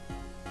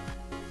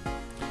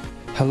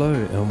Hello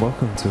and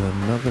welcome to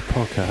another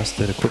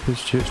podcast at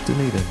Equippers Church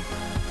Dunedin.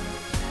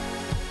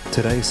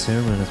 Today's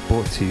sermon is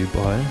brought to you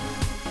by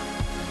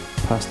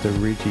Pastor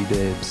Reggie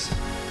Dabbs.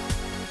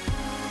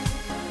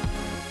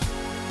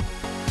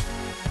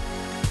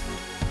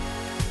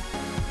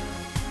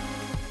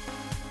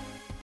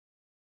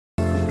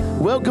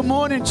 Well, good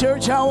morning,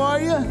 church. How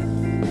are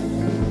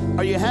you?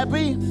 Are you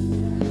happy?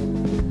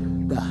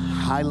 The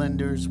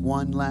Highlanders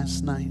won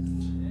last night.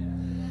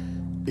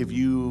 If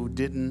you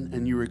didn't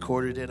and you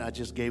recorded it, I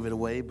just gave it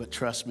away. But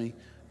trust me,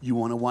 you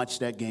want to watch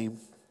that game.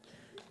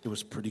 It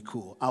was pretty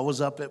cool. I was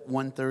up at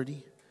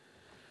 1:30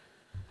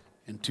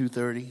 and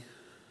 2:30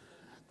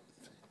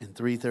 and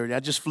 3:30. I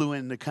just flew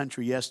in the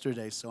country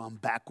yesterday, so I'm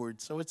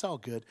backwards. So it's all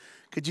good.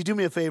 Could you do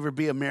me a favor?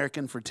 Be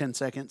American for 10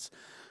 seconds.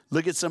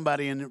 Look at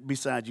somebody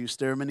beside you,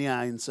 stare them in the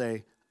eye and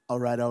say, all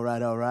right, all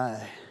right, all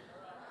right.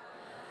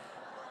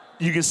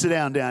 You can sit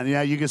down.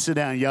 Yeah, you can sit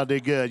down. Y'all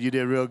did good. You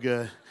did real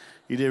good.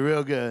 You did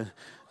real good.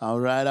 All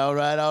right, all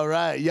right, all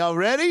right. Y'all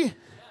ready?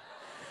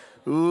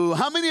 Ooh,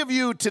 how many of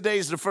you,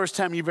 today's the first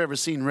time you've ever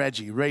seen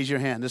Reggie? Raise your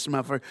hand. This is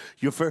my first.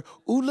 Your first.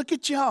 Ooh, look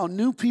at y'all.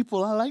 New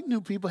people. I like new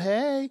people.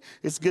 Hey,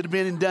 it's good to be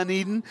in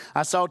Dunedin.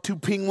 I saw two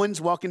penguins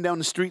walking down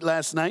the street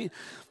last night,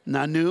 and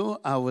I knew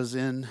I was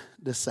in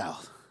the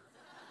South.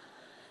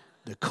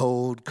 The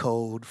cold,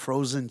 cold,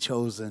 frozen,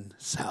 chosen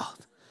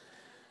South.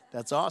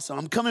 That's awesome.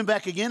 I'm coming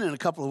back again in a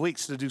couple of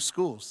weeks to do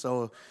school.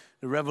 So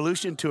the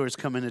Revolution Tour is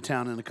coming to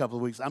town in a couple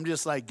of weeks. I'm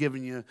just like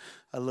giving you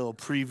a little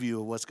preview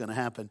of what's going to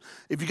happen.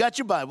 If you got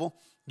your Bible,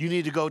 you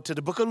need to go to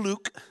the book of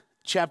Luke,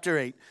 chapter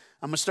 8.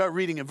 I'm going to start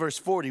reading at verse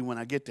 40 when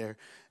I get there.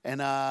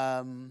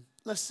 And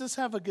let's just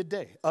have a good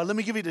day. Let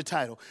me give you the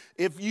title.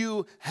 If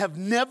you have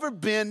never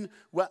been,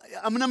 well,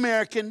 I'm an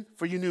American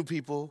for you new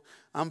people.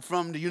 I'm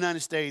from the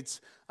United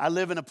States. I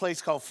live in a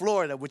place called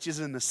Florida, which is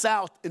in the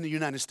South in the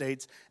United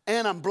States,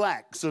 and I'm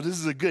black, so this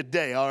is a good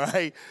day, all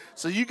right?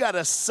 So you got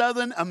a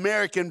Southern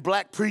American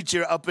black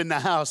preacher up in the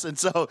house, and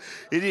so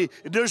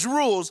there's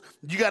rules.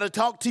 You got to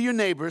talk to your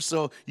neighbor,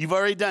 so you've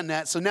already done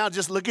that. So now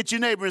just look at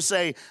your neighbor and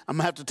say, I'm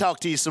going to have to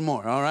talk to you some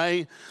more, all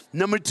right?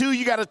 Number 2,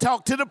 you got to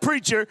talk to the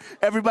preacher.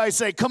 Everybody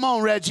say, come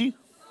on, Reggie.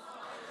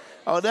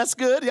 Oh, that's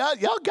good.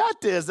 Y'all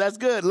got this. That's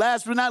good.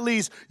 Last but not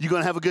least, you're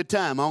going to have a good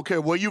time. I don't care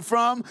where you're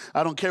from.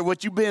 I don't care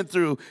what you've been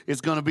through.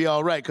 It's going to be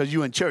all right because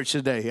you're in church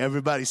today.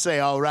 Everybody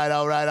say, all right,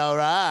 all right, all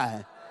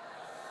right.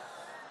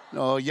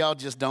 Oh, y'all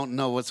just don't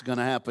know what's going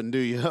to happen, do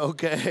you?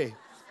 Okay.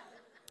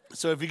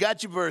 So if you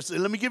got your verse,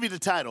 let me give you the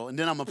title, and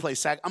then I'm going to play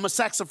I'm a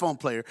saxophone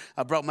player.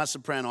 I brought my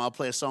soprano. I'll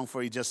play a song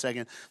for you in just a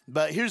second.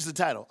 But here's the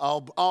title.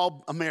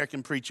 All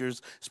American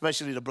preachers,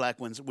 especially the black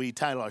ones, we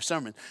title our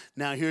sermon.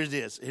 Now, here it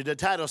is. The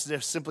title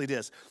is simply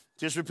this.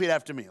 Just repeat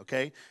after me,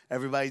 okay?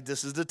 Everybody,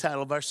 this is the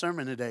title of our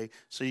sermon today,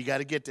 so you got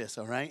to get this,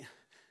 all right?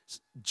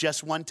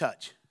 Just one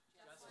touch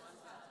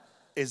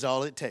is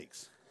all it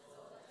takes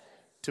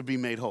to be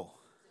made whole.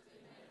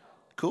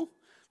 Cool?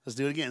 Let's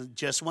do it again.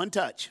 Just one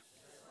touch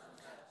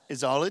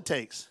is all it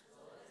takes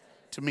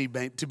to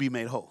be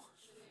made whole.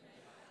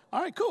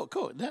 All right,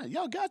 cool. Yeah,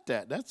 y'all got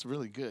that. That's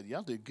really good.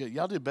 Y'all did good.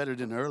 Y'all did better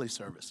than the early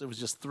service. It was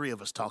just 3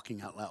 of us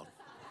talking out loud.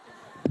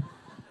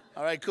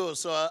 All right, cool.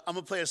 So I'm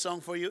going to play a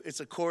song for you. It's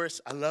a chorus.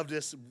 I love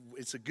this.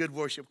 It's a good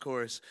worship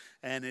chorus,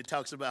 and it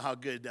talks about how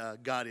good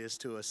God is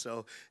to us.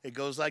 So it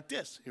goes like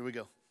this. Here we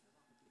go.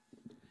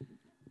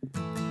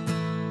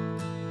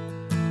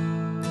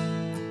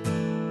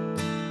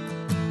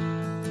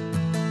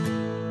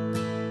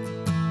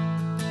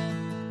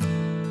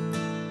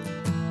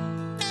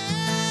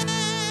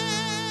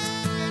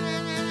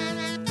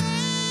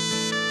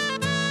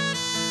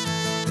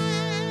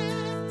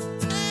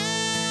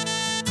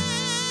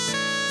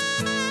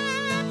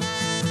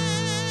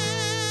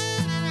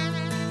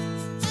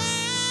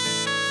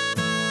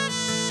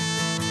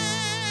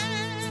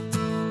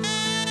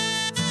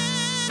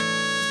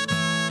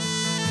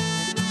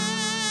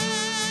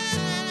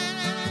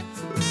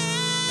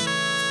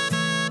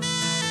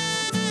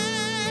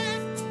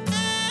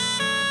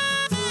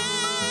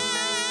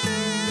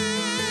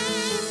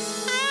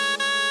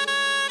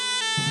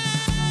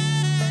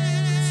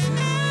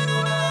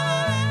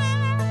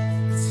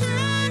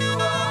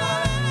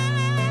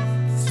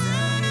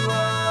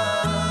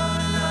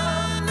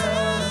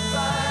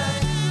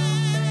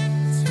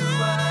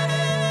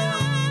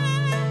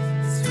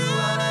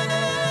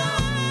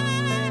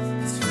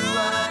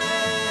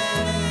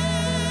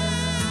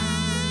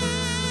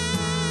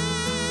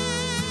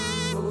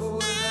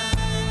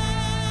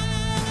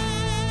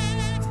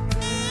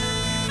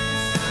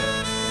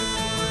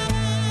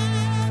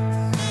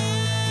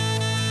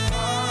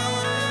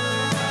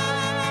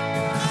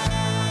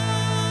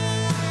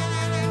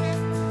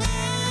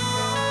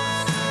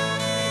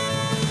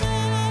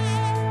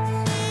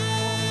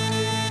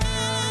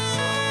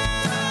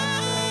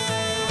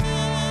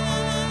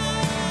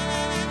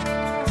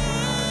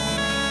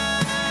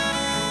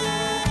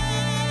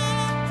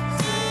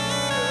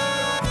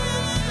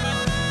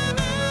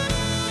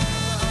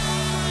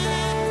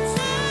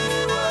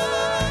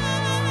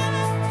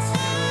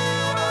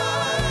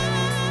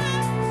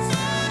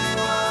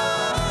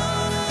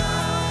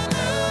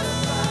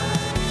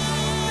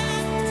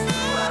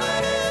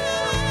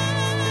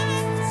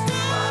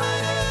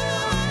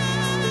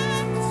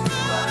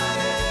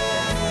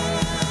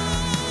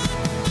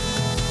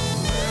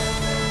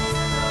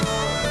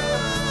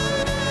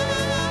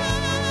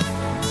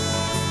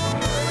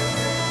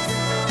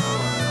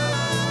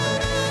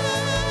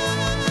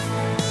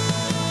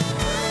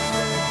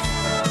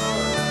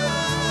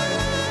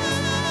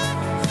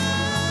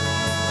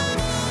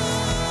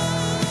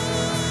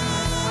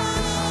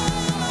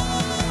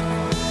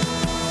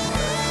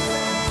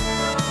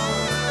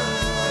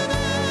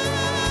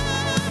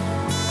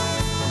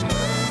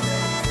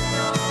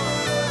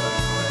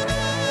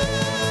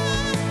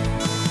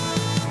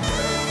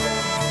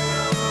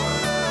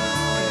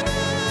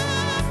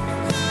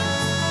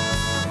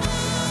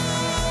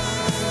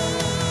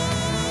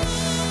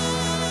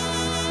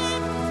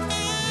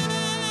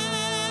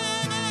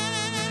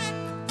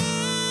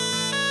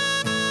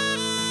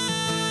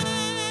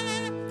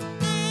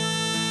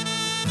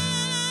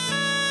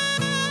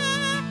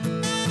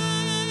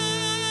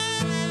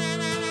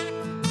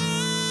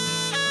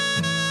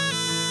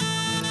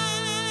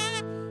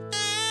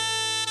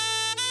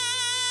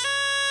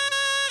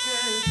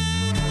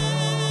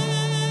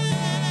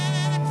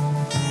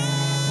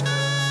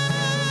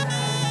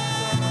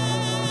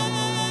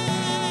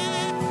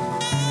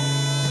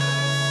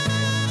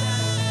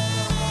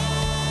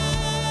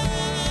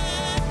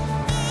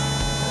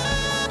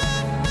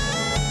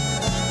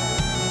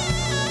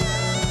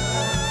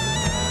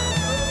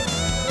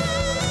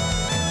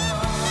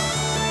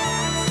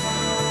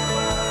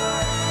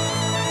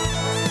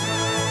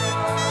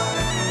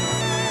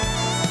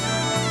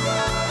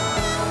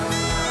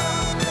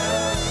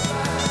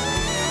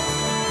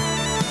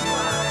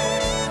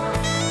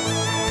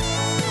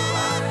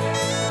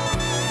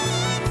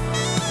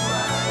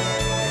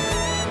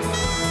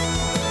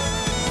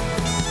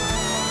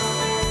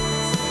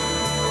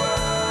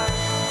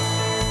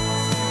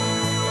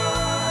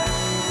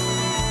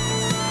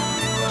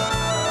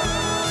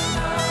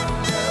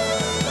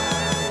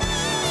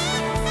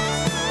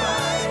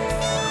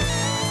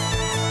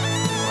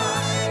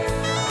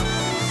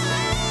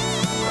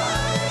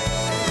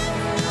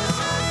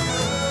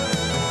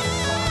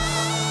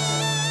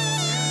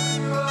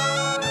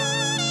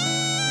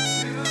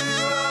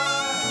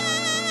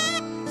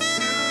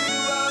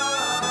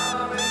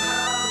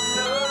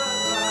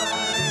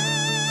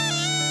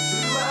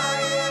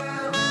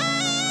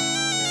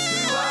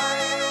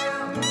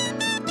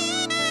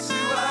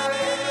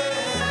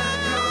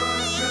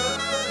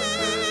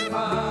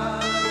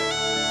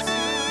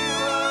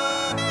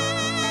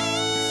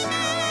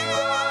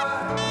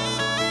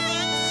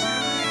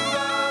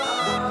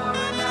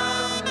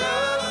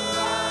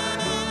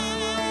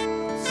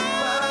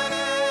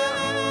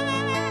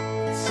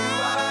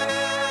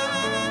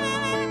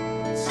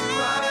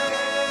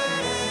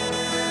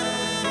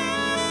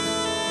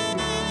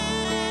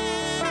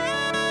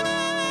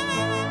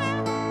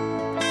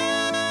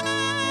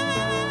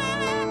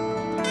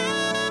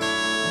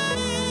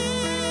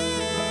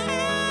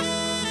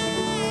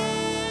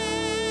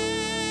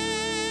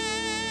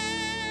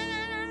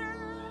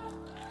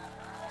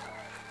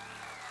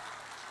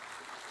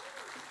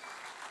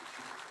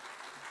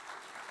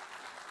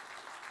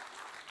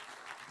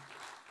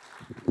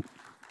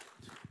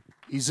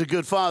 He's a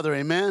good father,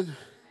 amen?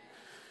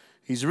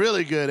 He's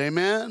really good,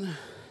 amen?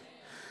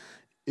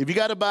 If you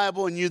got a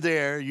Bible and you're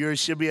there, you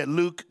should be at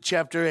Luke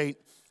chapter 8.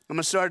 I'm going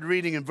to start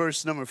reading in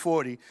verse number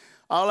 40.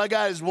 All I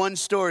got is one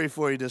story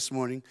for you this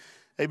morning.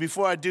 Hey,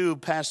 before I do,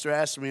 Pastor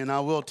asked me, and I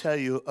will tell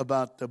you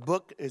about the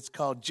book. It's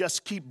called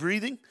Just Keep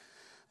Breathing.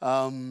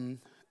 I've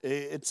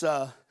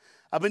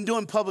been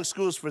doing public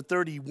schools for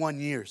 31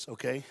 years,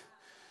 okay?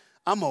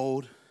 I'm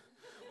old,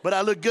 but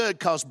I look good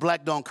because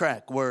black don't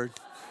crack, word.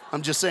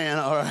 I'm just saying,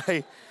 all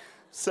right?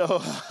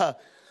 So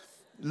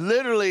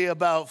literally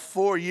about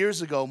 4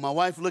 years ago, my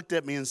wife looked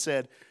at me and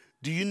said,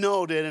 do you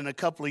know that in a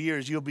couple of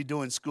years you'll be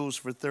doing schools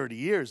for 30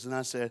 years? And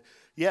I said,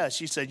 yeah.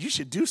 She said, you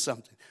should do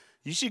something.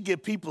 You should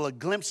give people a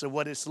glimpse of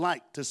what it's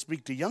like to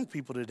speak to young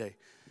people today.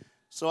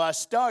 So I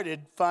started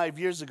 5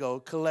 years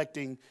ago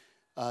collecting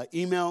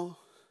email,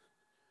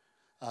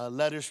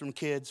 letters from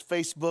kids,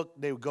 Facebook.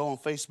 They would go on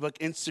Facebook,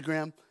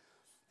 Instagram.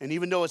 And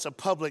even though it's a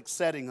public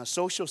setting, a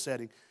social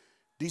setting,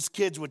 these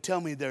kids would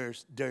tell me their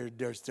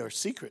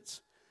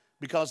secrets.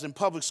 Because in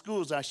public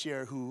schools, I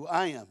share who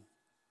I am.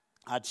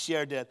 I'd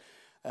shared that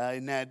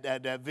in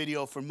that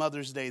video for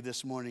Mother's Day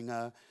this morning.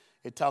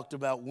 It talked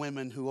about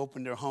women who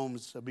opened their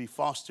homes to be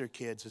foster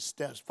kids,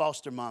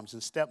 foster moms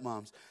and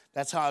stepmoms.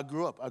 That's how I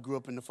grew up. I grew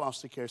up in the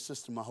foster care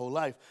system my whole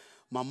life.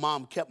 My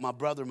mom kept my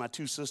brother, my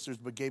two sisters,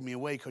 but gave me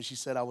away because she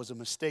said I was a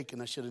mistake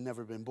and I should have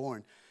never been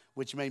born,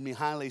 which made me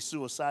highly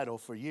suicidal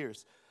for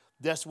years.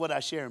 That's what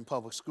I share in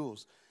public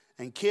schools.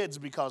 And kids,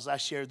 because I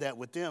shared that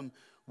with them,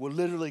 will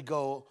literally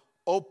go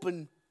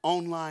open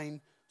online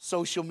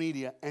social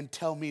media and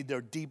tell me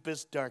their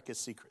deepest,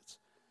 darkest secrets.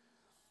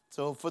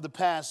 So for the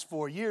past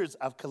 4 years,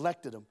 I've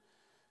collected them.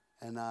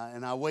 And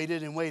I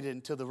waited and waited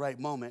until the right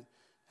moment.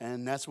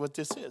 And that's what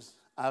this is.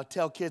 I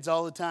tell kids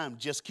all the time,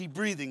 just keep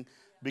breathing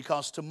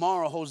because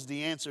tomorrow holds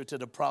the answer to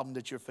the problem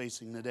that you're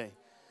facing today.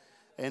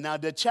 And now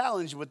the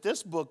challenge with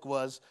this book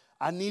was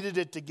I needed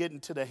it to get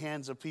into the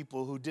hands of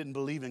people who didn't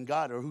believe in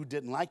God or who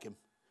didn't like him.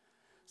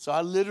 So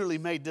I literally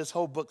made this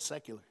whole book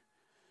secular.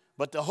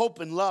 But the hope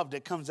and love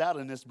that comes out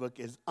in this book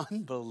is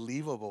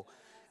unbelievable.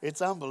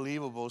 It's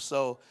unbelievable.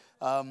 So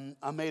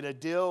I made a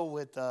deal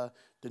with the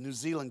New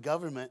Zealand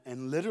government,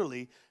 and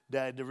literally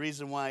the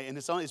reason why, and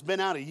it's been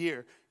out a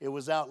year. It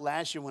was out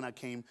last year when I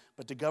came,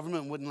 but the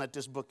government wouldn't let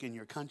this book in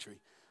your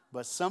country.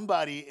 But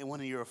somebody, one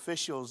of your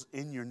officials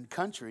in your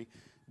country,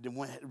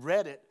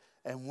 read it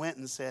and went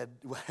and said,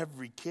 well,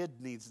 every kid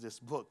needs this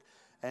book.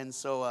 And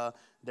so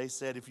they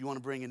said, if you want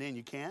to bring it in,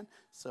 you can.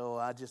 So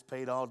I just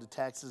paid all the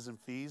taxes and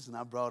fees, and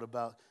I brought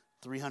about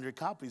 300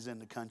 copies in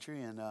the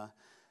country, and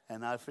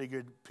I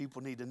figured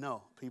people need to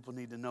know. People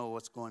need to know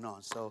what's going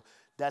on. So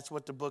that's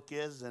what the book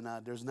is, and I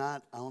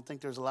don't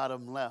think there's a lot of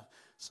them left.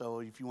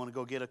 So if you want to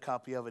go get a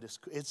copy of it,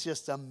 it's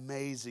just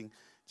amazing.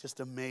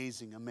 Just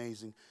amazing,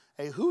 amazing.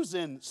 Hey, who's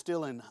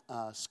still in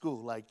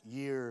school, like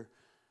year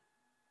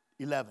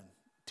 11,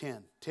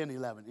 10,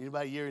 11?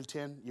 Anybody year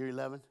 10, year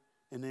 11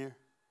 in there?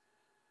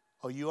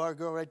 Oh, you are a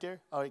girl right there?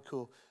 All right,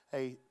 cool.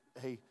 Hey,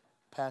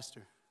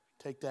 pastor,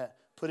 take that.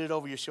 Put it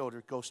over your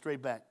shoulder. Go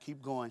straight back.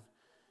 Keep going.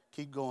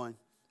 Keep going.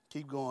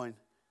 Keep going.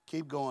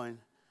 Keep going.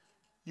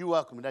 You're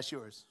welcome. That's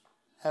yours.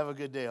 Have a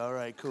good day. All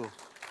right, cool.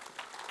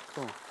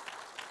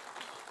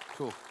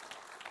 Cool.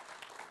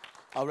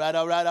 All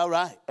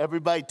right.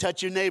 Everybody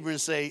touch your neighbor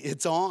and say,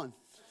 it's on.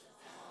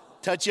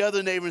 Touch your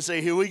other neighbor and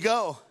say, here we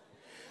go.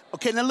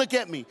 Okay, now look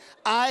at me.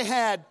 I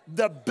had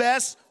the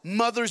best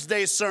Mother's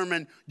Day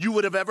sermon you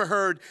would have ever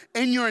heard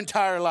in your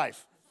entire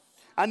life.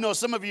 I know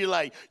some of you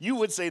you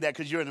would say that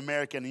because you're an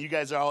American and you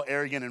guys are all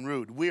arrogant and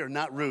rude. We are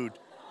not rude.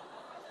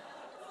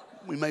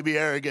 We may be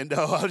arrogant,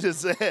 though, I'm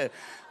just saying.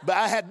 But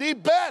I had the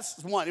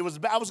best one.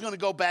 I was going to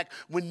go back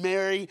when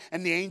Mary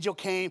and the angel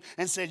came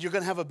and said, you're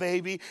going to have a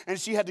baby. And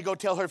she had to go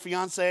tell her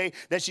fiance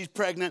that she's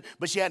pregnant,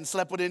 but she hadn't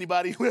slept with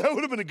anybody. That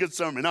would have been a good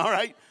sermon, all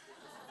right?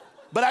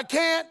 But I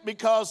can't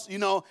because,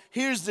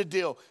 here's the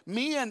deal.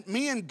 Me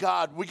and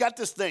God, we got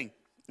this thing.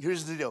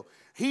 Here's the deal.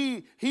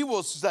 He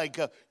was like,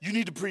 you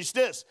need to preach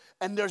this.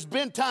 And there's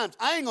been times,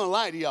 I ain't going to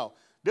lie to y'all.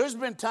 There's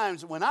been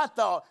times when I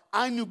thought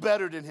I knew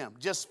better than him,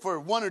 just for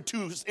one or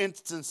two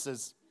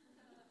instances.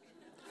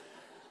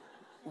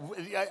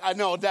 I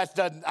know that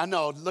doesn't, I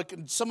know. Look,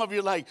 some of you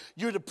are like,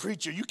 you're the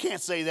preacher. You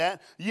can't say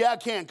that. Yeah, I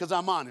can because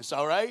I'm honest,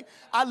 all right?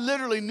 I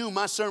literally knew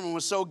my sermon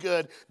was so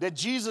good that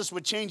Jesus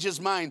would change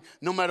his mind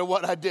no matter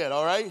what I did,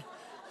 all right?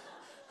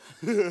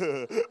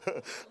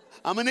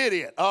 I'm an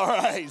idiot, all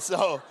right?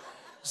 So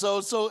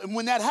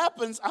when that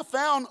happens, I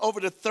found over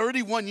the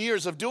 31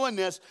 years of doing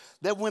this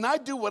that when I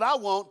do what I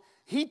want,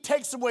 he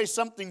takes away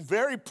something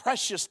very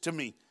precious to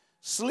me,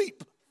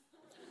 sleep.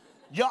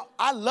 Y'all,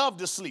 I love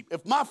to sleep.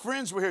 If my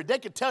friends were here, they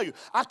could tell you,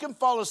 I can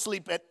fall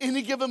asleep at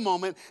any given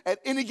moment, at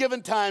any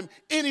given time,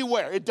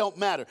 anywhere. It don't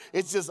matter.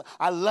 It's just,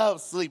 I love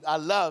sleep. I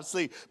love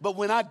sleep. But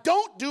when I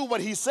don't do what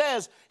he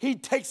says, he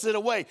takes it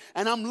away.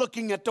 And I'm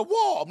looking at the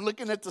wall. I'm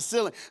looking at the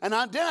ceiling. And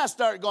then I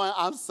start going,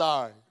 I'm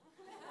sorry.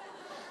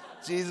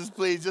 Jesus,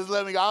 please, just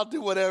let me go. I'll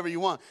do whatever you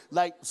want.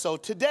 Like, so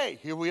today,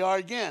 here we are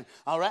again.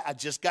 All right, I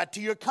just got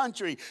to your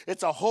country.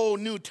 It's a whole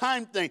new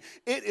time thing.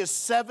 It is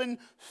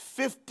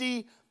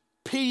 7:50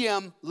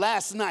 p.m.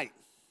 last night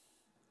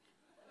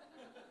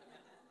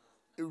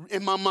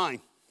in my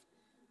mind.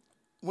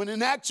 When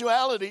in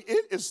actuality,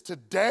 it is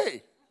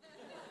today.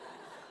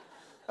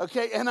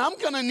 Okay, and I'm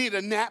going to need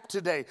a nap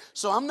today.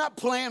 So I'm not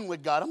playing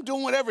with God. I'm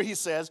doing whatever he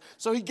says.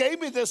 So he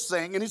gave me this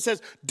thing, and he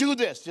says, do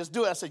this. Just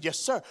do it. I said, yes,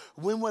 sir.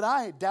 When would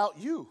I doubt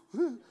you?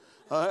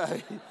 All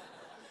right.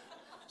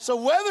 So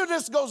whether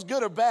this goes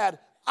good or bad,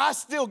 I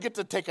still get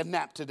to take a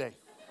nap today.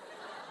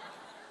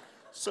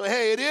 So,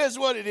 hey, it is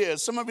what it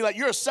is. Some of you are like,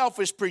 you're a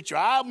selfish preacher.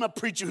 I'm a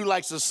preacher who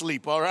likes to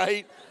sleep, all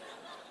right?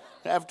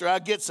 After I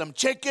get some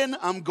chicken,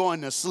 I'm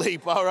going to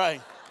sleep, all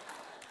right?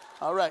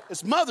 All right,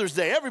 it's Mother's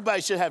Day.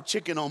 Everybody should have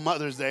chicken on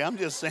Mother's Day. I'm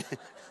just saying.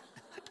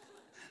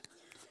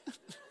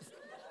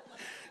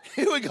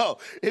 Here we go.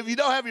 If you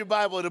don't have your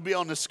Bible, it'll be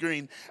on the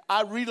screen.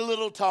 I read a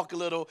little, talk a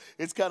little.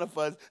 It's kind of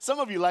fun. Some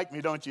of you like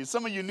me, don't you?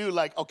 Some of you knew,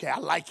 like, okay, I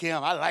like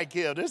him.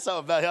 There's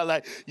something about him.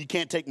 Like, you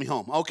can't take me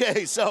home.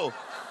 Okay, so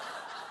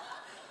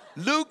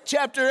Luke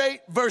chapter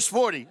 8, verse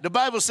 40. The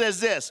Bible says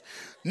this.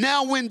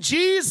 Now when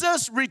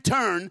Jesus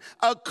returned,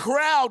 a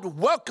crowd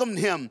welcomed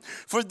him,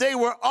 for they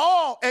were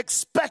all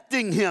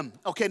expecting him.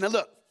 Okay, now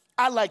look,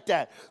 I like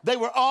that. They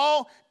were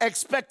all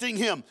expecting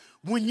him.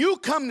 When you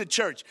come to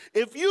church,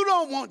 if you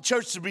don't want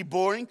church to be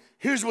boring,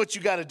 here's what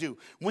you got to do.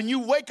 When you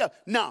wake up,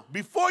 now,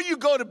 before you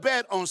go to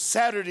bed on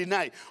Saturday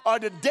night or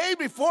the day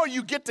before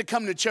you get to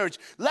come to church,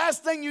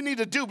 last thing you need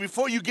to do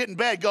before you get in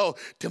bed, go,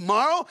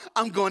 tomorrow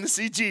I'm going to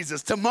see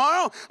Jesus.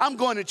 Tomorrow I'm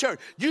going to church.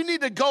 You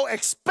need to go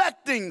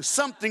expecting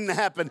something to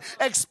happen,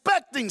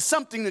 expecting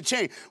something to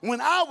change.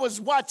 When I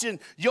was watching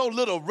your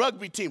little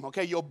rugby team,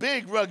 okay, your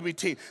big rugby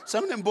team,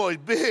 some of them boys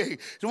big.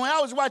 So when I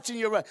was watching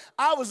your,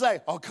 I was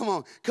like, oh, come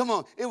on.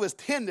 It was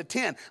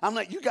 10-10. I'm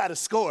like, you got to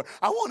score.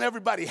 I want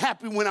everybody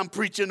happy when I'm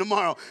preaching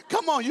tomorrow.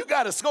 Come on, you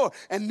got to score.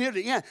 And near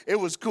the end, it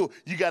was cool.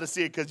 You got to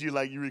see it because you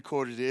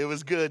recorded it. It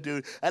was good,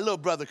 dude. That little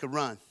brother could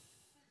run.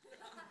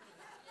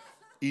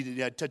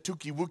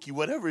 Tatuki Wookie,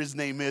 whatever his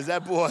name is,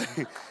 that boy,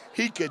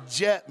 he could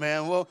jet,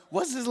 man. Well,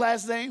 what's his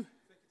last name?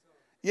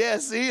 Yeah,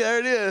 see, there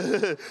it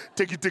is.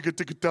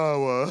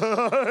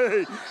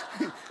 Tiki-tiki-tiki-tawa.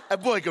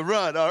 That boy could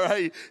run, all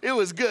right? It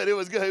was good.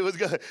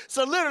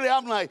 So literally,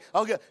 I'm like,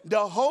 okay, the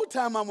whole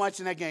time I'm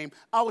watching that game,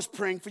 I was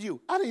praying for you.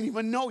 I didn't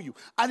even know you.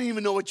 I didn't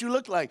even know what you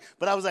looked like.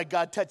 But I was like,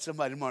 God, touch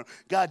somebody tomorrow.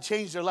 God,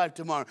 change their life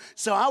tomorrow.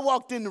 So I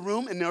walked in the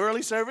room in the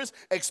early service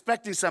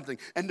expecting something.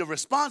 And the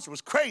response was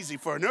crazy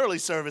for an early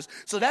service.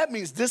 So that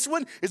means this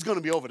one is going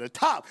to be over the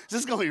top. This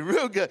is going to be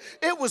real good.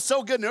 It was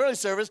so good in the early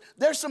service.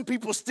 There's some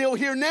people still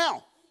here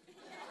now.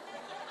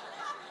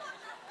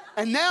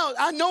 And now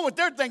I know what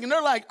they're thinking.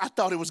 They're like, I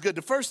thought it was good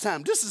the first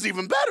time. This is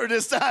even better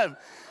this time.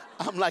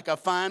 I'm like a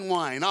fine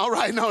wine. All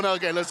right, no,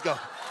 okay, let's go.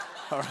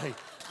 All right,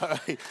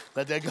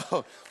 let that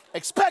go.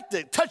 Expect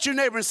it. Touch your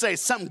neighbor and say,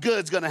 something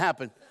good's going to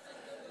happen.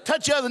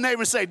 Touch your other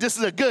neighbor and say, this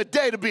is a good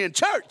day to be in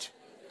church.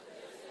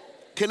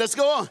 Okay, let's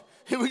go on.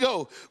 Here we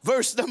go.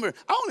 I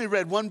only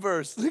read one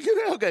verse.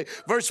 Okay,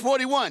 verse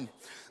 41.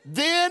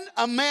 Then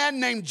a man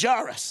named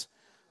Jairus,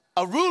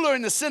 a ruler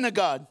in the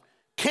synagogue,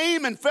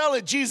 came and fell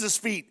at Jesus'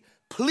 feet,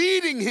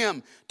 pleading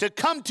him to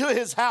come to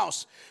his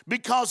house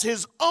because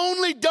his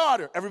only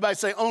daughter, everybody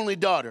say only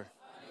daughter,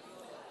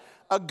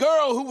 a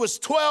girl who was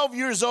 12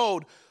 years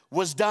old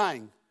was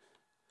dying.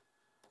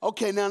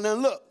 Okay, now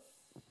look.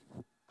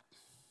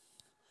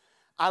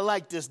 I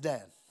like this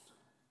dad.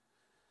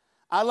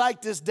 I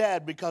like this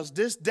dad because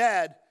this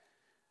dad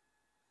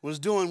was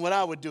doing what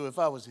I would do if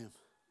I was him.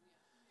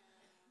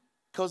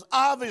 Because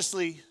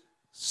obviously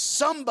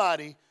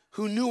somebody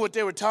who knew what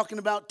they were talking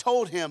about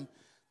told him,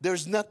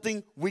 there's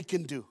nothing we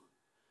can do.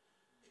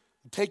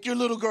 Take your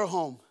little girl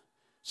home.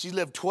 She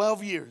lived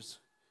 12 years,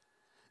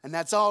 and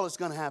that's all that's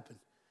going to happen.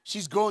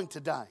 She's going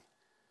to die.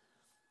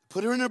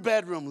 Put her in her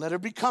bedroom. Let her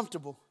be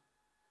comfortable.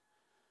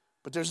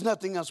 But there's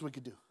nothing else we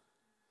could do.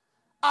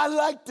 I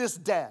like this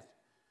dad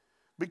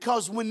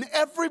because when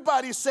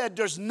everybody said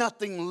there's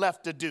nothing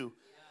left to do,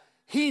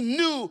 he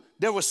knew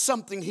there was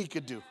something he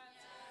could do.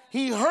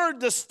 He heard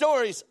the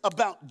stories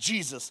about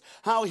Jesus,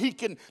 how he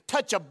can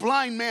touch a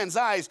blind man's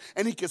eyes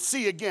and he could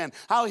see again,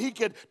 how he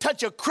could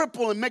touch a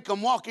cripple and make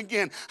him walk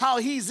again, how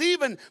he's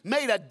even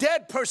made a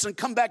dead person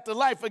come back to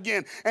life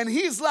again. And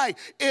he's like,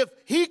 if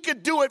he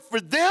could do it for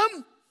them,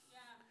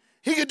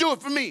 he could do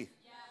it for me.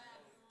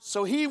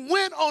 So he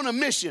went on a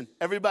mission.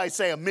 Everybody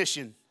say a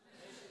mission.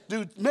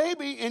 Dude,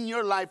 maybe in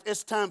your life,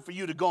 it's time for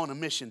you to go on a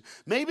mission.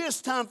 Maybe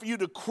it's time for you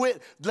to quit.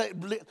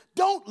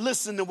 Don't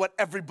listen to what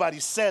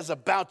everybody says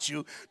about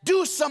you.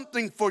 Do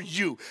something for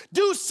you.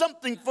 Do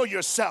something for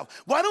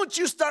yourself. Why don't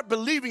you start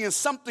believing in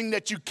something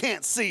that you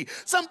can't see,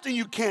 something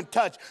you can't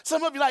touch?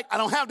 Some of you are like, I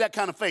don't have that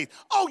kind of faith.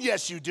 Oh,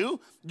 yes, you do.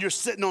 You're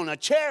sitting on a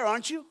chair,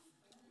 aren't you?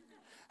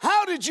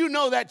 How did you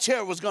know that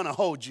chair was going to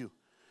hold you?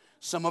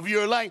 Some of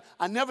you are like,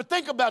 I never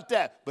think about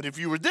that. But if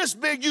you were this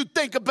big, you'd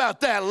think about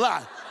that a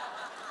lot.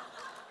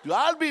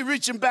 I'll be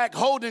reaching back,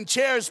 holding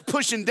chairs,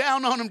 pushing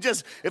down on them.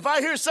 Just if I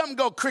hear something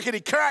go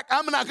crickety crack,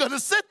 I'm not going to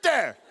sit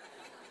there.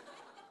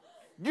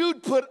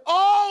 You'd put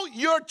all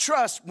your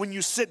trust when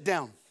you sit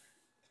down.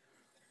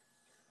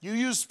 You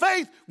use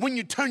faith when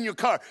you turn your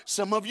car.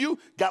 Some of you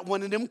got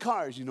one of them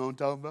cars, you know what I'm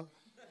talking about?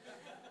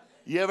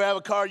 You ever have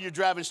a car you're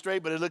driving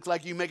straight, but it looks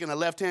like you're making a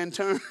left-hand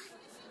turn?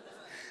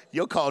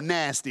 Your car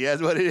nasty,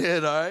 that's what it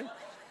is, all right?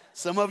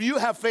 Some of you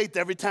have faith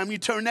every time you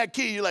turn that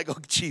key. You're like, oh,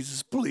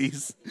 Jesus,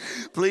 please,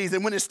 please.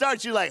 And when it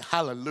starts, you're like,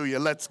 hallelujah,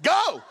 let's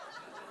go.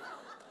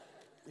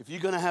 If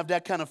you're going to have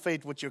that kind of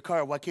faith with your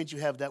car, why can't you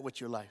have that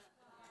with your life?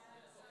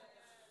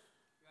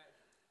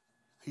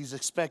 He's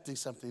expecting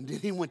something. Then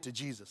he went to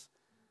Jesus.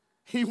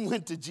 He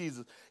went to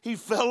Jesus. He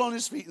fell on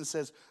his feet and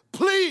says,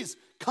 please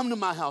come to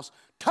my house.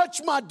 Touch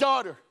my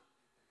daughter,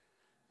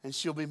 and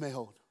she'll be made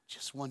whole.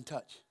 Just one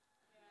touch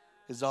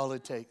is all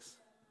it takes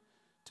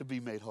to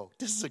be made whole.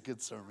 This is a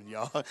good sermon,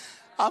 y'all.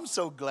 I'm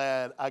so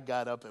glad I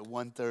got up at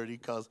 1:30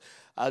 because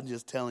I'm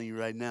just telling you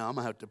right now, I'm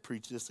going to have to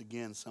preach this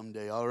again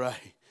someday. All right,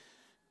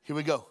 here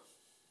we go.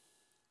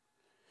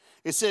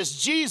 It says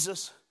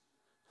Jesus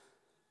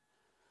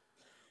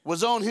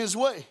was on his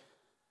way,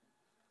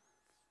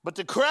 but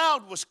the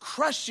crowd was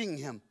crushing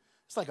him.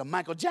 It's like a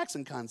Michael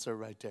Jackson concert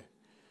right there.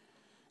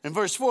 In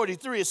verse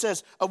 43, it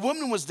says, a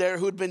woman was there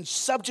who had been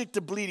subject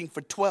to bleeding for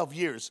 12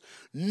 years.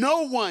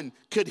 No one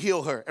could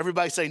heal her.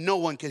 Everybody say, no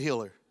one could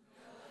heal her.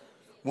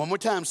 One more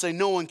time, say,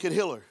 no one could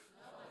heal her.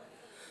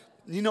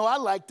 You know, I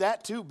like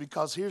that too,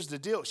 because here's the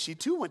deal. She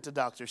too went to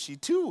doctor. She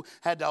too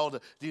had all the,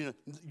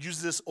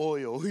 use this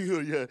oil.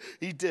 Yeah,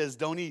 eat this.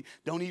 Don't eat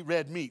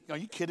red meat. Are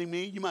you kidding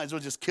me? You might as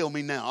well just kill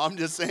me now. I'm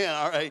just saying,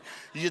 all right.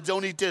 You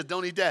don't eat this.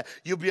 Don't eat that.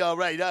 You'll be all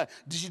right.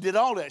 She did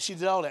all that. She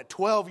did all that.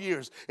 12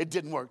 years. It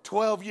didn't work.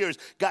 12 years.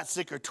 Got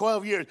sicker.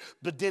 12 years.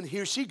 But then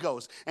here she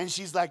goes. And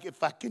she's like,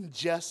 if I can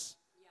just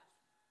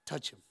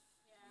touch him.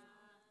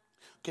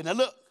 Okay, now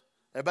look.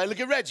 Everybody look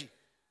at Reggie.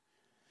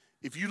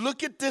 If you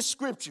look at this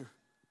scripture,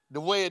 the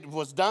way it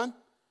was done,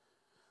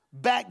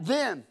 back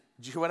then,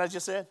 did you hear what I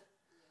just said?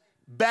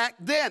 Back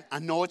then, I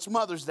know it's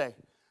Mother's Day.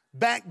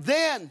 Back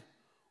then,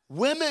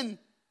 women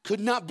could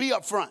not be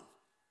up front.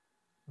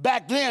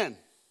 Back then.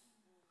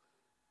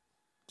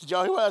 Did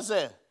y'all hear what I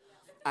said?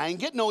 I ain't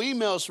getting no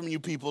emails from you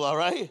people, all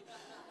right?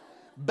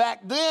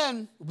 Back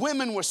then,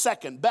 women were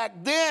second.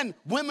 Back then,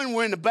 women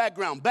were in the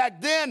background. Back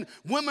then,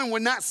 women were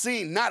not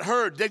seen, not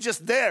heard. They're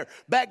just there.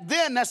 Back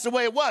then, that's the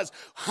way it was.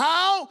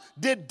 How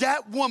did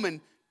that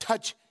woman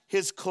touch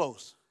his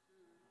clothes?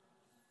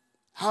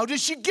 How did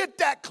she get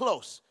that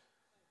close?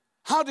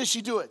 How did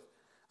she do it?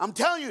 I'm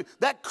telling you,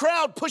 that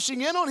crowd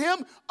pushing in on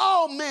him,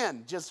 all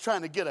men just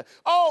trying to get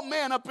all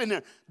men up in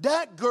there.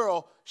 That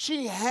girl,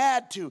 she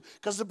had to,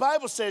 because the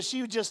Bible says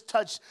she just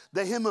touched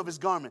the hem of his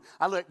garment.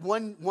 I like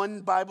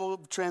one Bible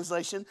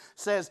translation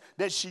says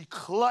that she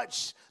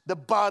clutched the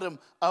bottom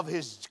of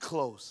his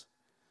clothes.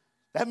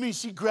 That means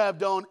she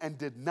grabbed on and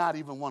did not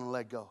even want to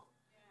let go.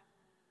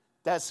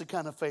 That's the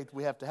kind of faith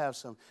we have to have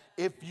some.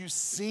 If you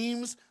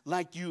seems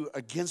like you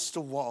against the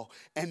wall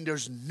and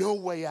there's no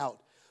way out,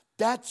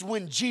 that's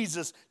when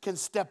Jesus can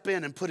step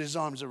in and put his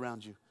arms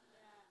around you.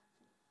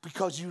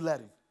 Because you let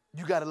him.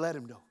 You got to let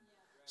him though.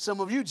 Some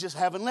of you just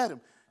haven't let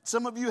him.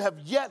 Some of you have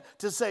yet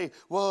to say,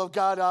 well,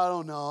 God, I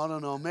don't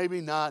know,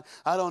 maybe not,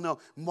 I don't know.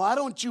 Why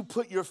don't you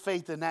put your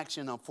faith in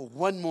action on for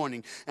one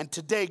morning and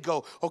today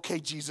go, okay,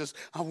 Jesus,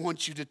 I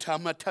want you to,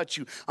 I'm going to touch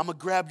you. I'm going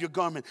to grab your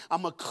garment.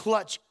 I'm going to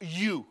clutch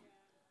you.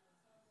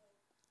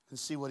 And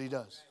see what he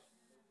does.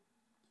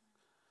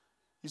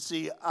 You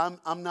see, I'm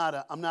not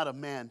a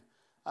man.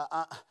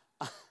 I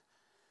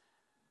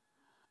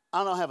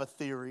don't have a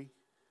theory,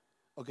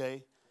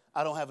 okay?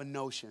 I don't have a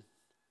notion.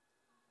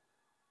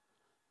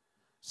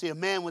 See, a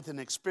man with an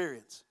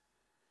experience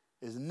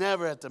is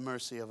never at the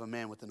mercy of a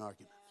man with an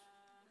argument.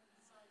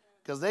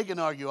 Because they can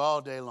argue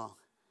all day long.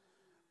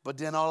 But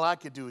then all I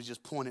could do is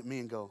just point at me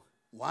and go,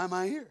 why am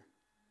I here?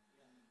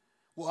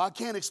 Well, I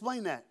can't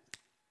explain that.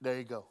 There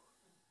you go.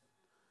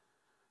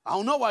 I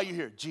don't know why you're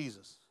here.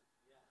 Jesus.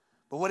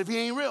 But what if he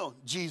ain't real?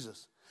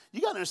 Jesus. You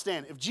got to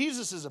understand, if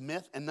Jesus is a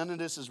myth and none of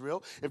this is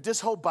real, if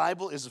this whole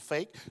Bible is a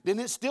fake, then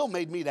it still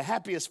made me the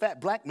happiest fat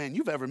black man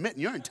you've ever met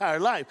in your entire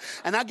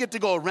life. And I get to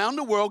go around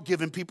the world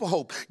giving people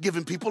hope,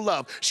 giving people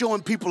love,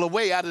 showing people a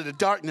way out of the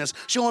darkness,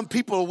 showing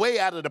people a way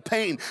out of the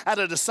pain, out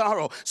of the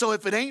sorrow. So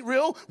if it ain't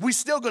real, we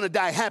still going to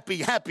die happy,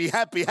 happy,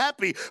 happy,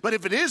 happy. But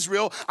if it is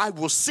real, I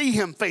will see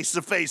him face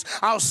to face.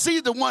 I'll see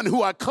the one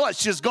who I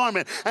clutched his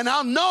garment, and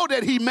I'll know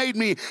that he made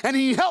me and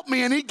he helped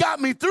me and he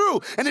got me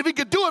through. And if he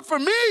could do it for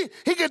me,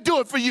 he could do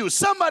it for you.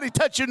 Somebody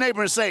touch your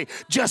neighbor and say,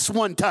 just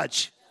one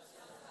touch.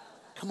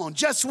 Come on,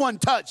 just one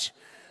touch.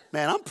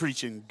 Man, I'm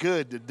preaching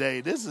good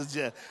today. This is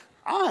just,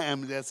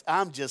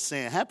 I'm just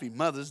saying happy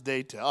Mother's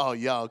Day to all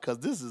y'all because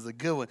this is a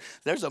good one.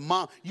 There's a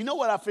mom. You know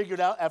what I figured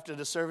out after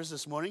the service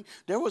this morning?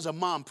 There was a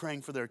mom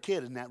praying for their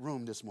kid in that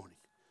room this morning,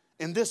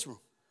 in this room.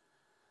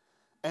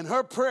 And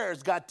her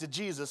prayers got to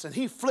Jesus, and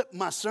he flipped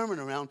my sermon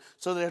around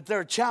so that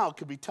their child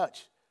could be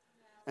touched.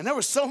 And there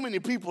were so many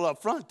people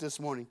up front this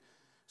morning.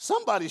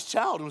 Somebody's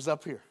child was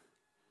up here.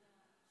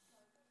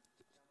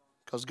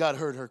 Because God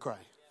heard her cry.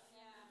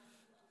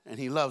 And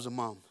he loves a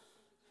mom.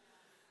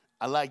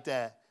 I like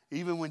that.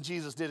 Even when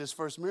Jesus did his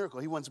first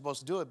miracle, he wasn't supposed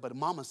to do it, but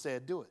mama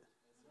said do it.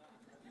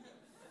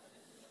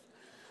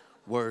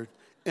 Word.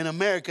 In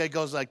America, it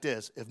goes like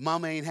this. If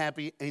mama ain't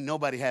happy, ain't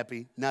nobody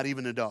happy, not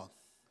even a dog.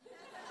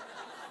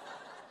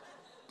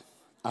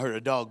 I heard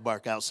a dog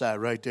bark outside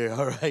right there.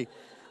 All right.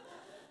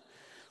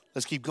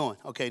 Let's keep going.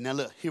 Okay, now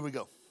look. Here we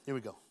go. Here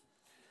we go.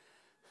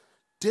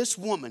 This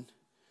woman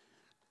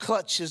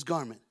clutched his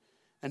garment.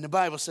 And the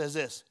Bible says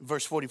this,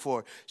 verse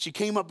 44. She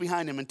came up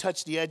behind him and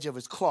touched the edge of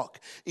his cloak.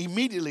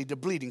 Immediately the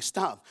bleeding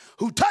stopped.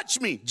 Who touched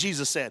me?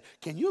 Jesus said.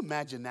 Can you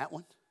imagine that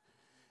one?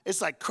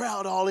 It's like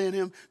crowd all in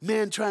him,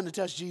 men trying to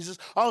touch Jesus.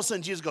 All of a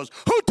sudden Jesus goes,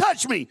 who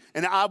touched me?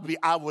 And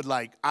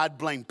I'd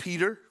blame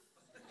Peter.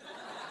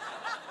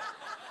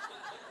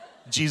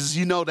 Jesus,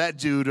 you know that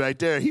dude right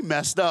there. He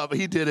messed up.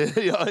 He did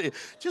it.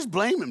 Just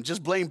blame him.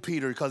 Just blame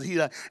Peter. Because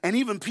and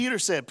even Peter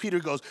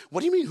goes,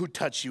 what do you mean who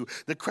touched you?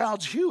 The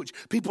crowd's huge.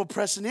 People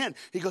pressing in.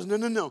 He goes,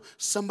 no.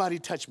 Somebody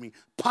touched me.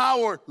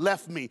 Power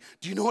left me.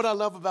 Do you know what I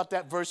love about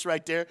that verse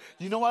right there?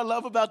 You know what I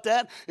love about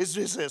that? It's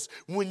just this.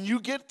 When you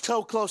get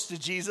so close to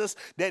Jesus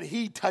that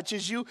he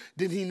touches you,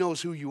 then he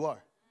knows who you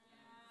are.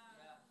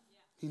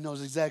 He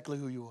knows exactly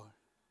who you are.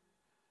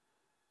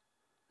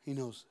 He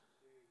knows.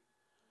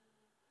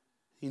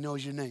 He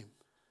knows your name.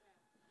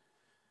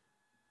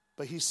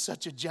 But he's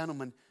such a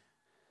gentleman.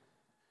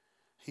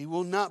 He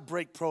will not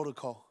break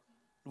protocol.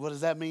 What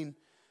does that mean?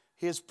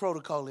 His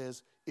protocol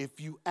is,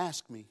 if you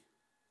ask me,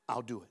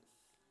 I'll do it.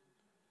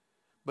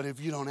 But if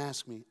you don't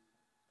ask me,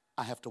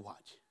 I have to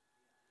watch.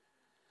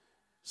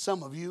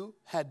 Some of you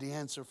had the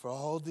answer for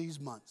all these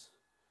months.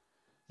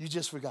 You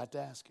just forgot to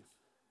ask him.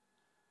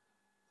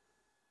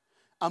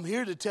 I'm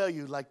here to tell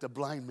you, like the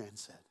blind man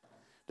said.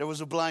 There was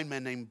a blind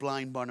man named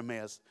Blind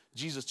Bartimaeus.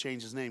 Jesus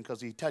changed his name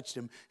because he touched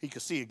him. He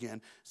could see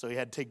again, so he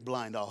had to take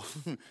blind off.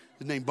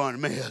 His name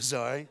Bartimaeus,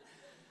 all right?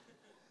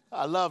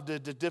 I love the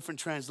different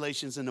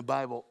translations in the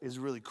Bible. Is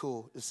really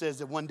cool. It says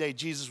that one day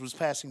Jesus was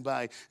passing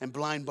by, and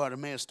blind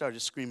Bartimaeus started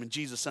screaming,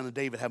 Jesus, son of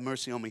David, have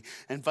mercy on me.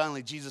 And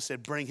finally, Jesus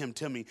said, bring him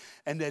to me.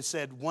 And they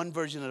said, one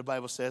version of the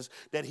Bible says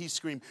that he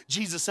screamed,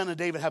 Jesus, son of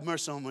David, have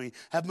mercy on me.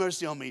 Have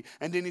mercy on me.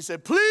 And then he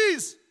said,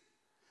 please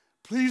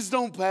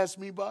don't pass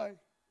me by.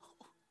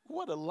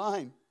 What a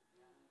line.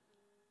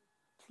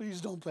 Please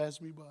don't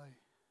pass me by.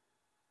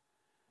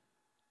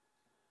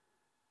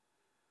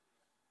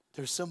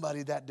 There's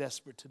somebody that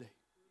desperate today.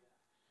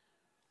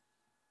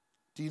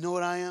 Do you know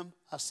what I am?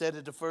 I said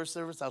it the first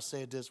service. I'll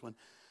say it this one.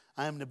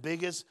 I am the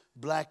biggest,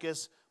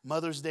 blackest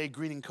Mother's Day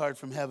greeting card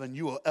from heaven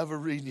you will ever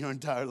read in your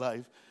entire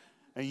life.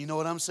 And you know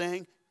what I'm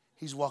saying?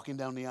 He's walking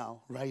down the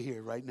aisle right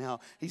here, right now.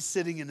 He's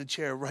sitting in the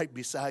chair right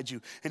beside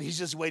you. And he's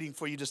just waiting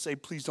for you to say,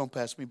 please don't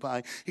pass me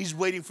by. He's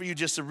waiting for you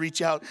just to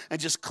reach out and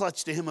just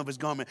clutch the hem of his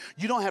garment.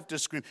 You don't have to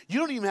scream. You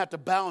don't even have to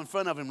bow in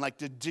front of him like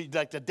the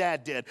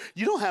dad did.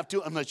 You don't have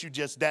to unless you're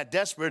just that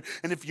desperate.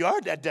 And if you are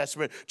that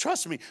desperate,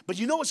 trust me. But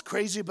you know what's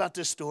crazy about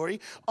this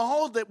story?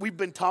 All that we've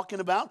been talking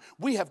about,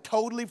 we have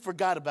totally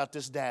forgot about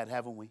this dad,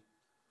 haven't we?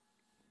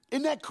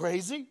 Isn't that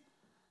crazy?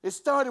 It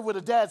started with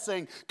a dad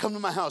saying, come to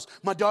my house.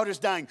 My daughter's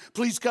dying.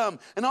 Please come.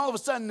 And all of a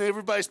sudden,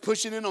 everybody's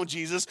pushing in on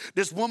Jesus.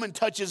 This woman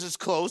touches his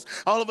clothes.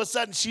 All of a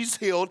sudden, she's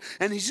healed.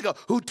 And he's going,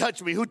 who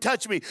touched me? Who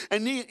touched me?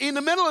 And in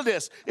the middle of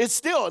this, it's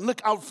still, and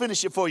look, I'll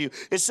finish it for you.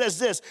 It says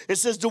this. It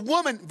says the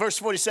woman, verse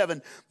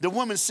 47, the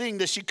woman seeing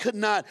that she could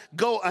not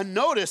go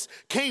unnoticed,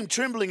 came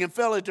trembling and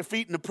fell at their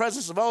feet in the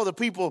presence of all the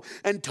people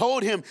and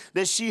told him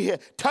that she had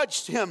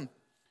touched him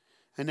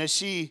and that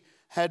she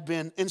had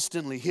been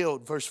instantly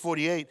healed. Verse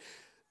 48,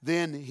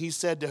 then he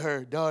said to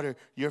her, daughter,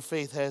 your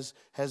faith has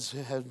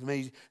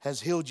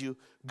healed you.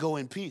 Go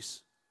in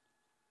peace.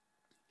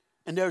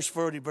 And there's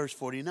verse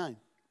 49.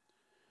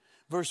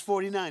 Verse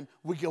 49,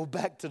 we go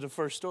back to the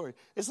first story.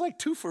 It's like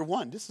 2 for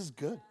 1. This is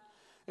good.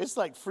 It's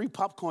like free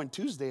popcorn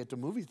Tuesday at the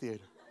movie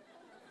theater.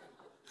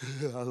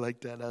 I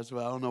like that as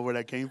well. I don't know where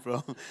that came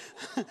from.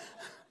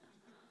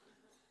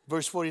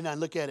 Verse 49,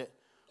 look at it.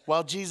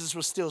 While Jesus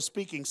was still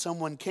speaking,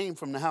 someone came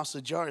from the house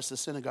of Jairus, the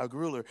synagogue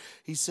ruler.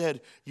 He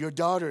said, your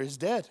daughter is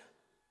dead.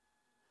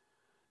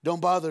 Don't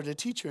bother to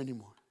teach her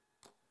anymore.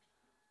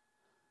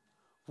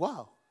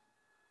 Wow.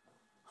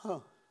 Huh.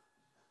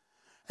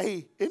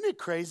 Hey, isn't it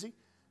crazy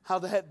how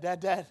that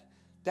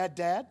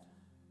dad,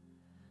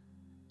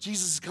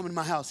 Jesus is coming to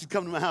my house. He's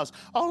coming to my house.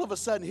 All of a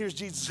sudden, here's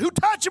Jesus. Who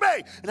touched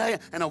me?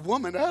 And a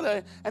woman.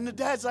 And the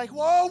dad's like,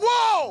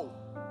 whoa.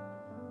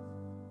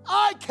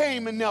 I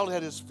came and knelt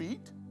at his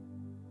feet.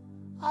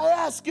 I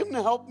asked him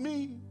to help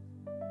me.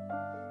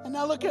 And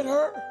now look at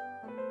her.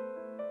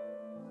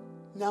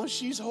 Now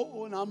she's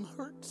whole and I'm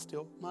hurt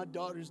still. My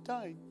daughter's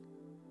dying.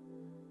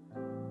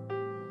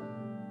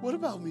 What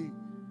about me?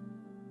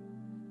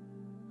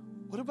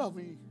 What about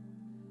me?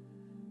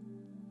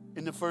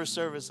 In the first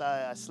service,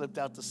 I slipped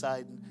out the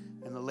side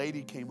and a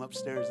lady came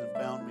upstairs and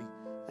found me.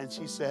 And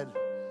she said,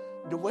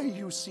 the way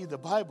you see the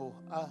Bible,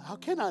 how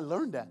can I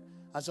learn that?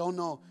 I said, oh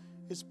no,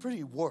 it's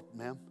pretty warped,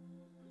 ma'am.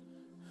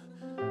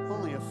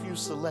 only a few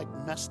select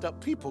messed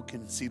up people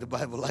can see the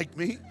Bible like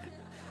me.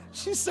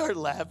 She started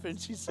laughing.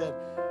 She said,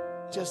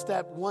 just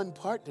that one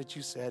part that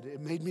you said,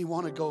 it made me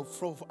want to go.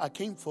 I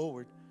came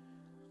forward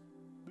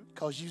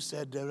because you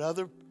said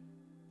that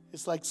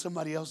it's like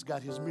somebody else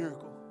got his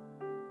miracle.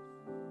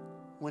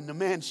 When the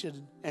man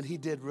should, and he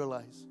did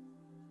realize,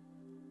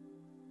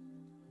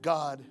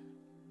 God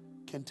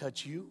can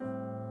touch you,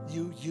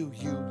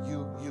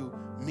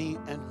 me,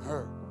 and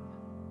her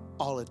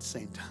all at the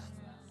same time.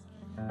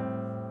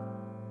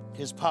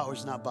 His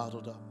power's not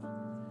bottled up.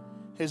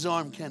 His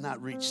arm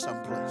cannot reach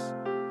someplace.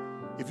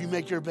 If you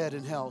make your bed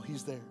in hell,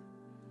 he's there.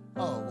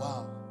 Oh,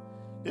 wow.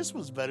 This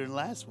one's better than the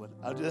last one.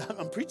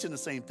 I'm preaching the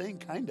same thing,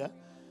 kind of,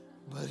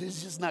 but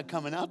it's just not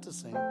coming out the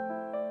same.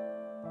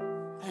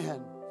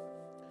 Man,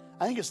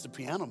 I think it's the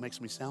piano makes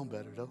me sound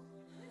better, though.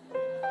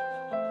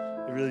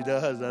 It really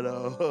does, I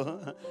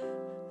know.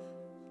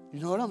 You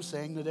know what I'm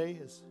saying today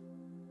is,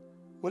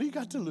 what do you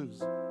got to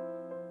lose?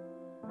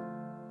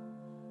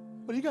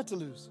 What do you got to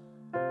lose?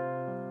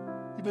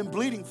 You've been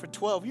bleeding for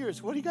 12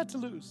 years. What do you got to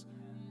lose?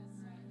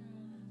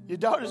 Your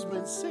daughter's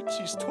been sick.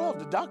 She's 12.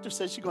 The doctor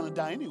says she's going to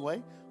die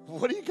anyway.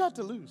 What do you got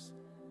to lose?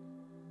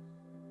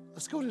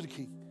 Let's go to the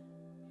King.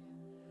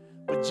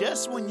 But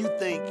just when you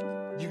think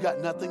you got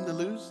nothing to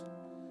lose,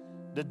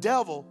 the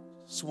devil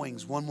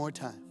swings one more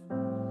time.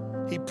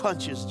 He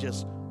punches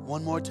just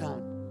one more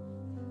time.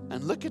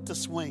 And look at the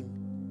swing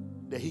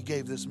that he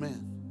gave this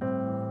man.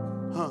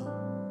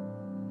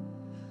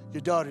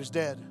 Your daughter's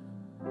dead.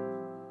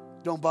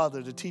 Don't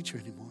bother to teach her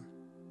anymore.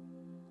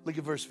 Look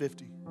at verse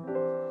 50.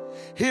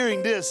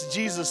 Hearing this,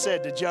 Jesus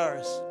said to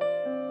Jairus,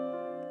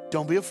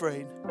 don't be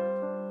afraid.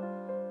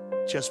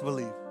 Just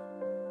believe.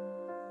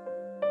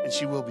 And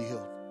she will be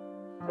healed.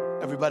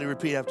 Everybody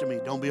repeat after me.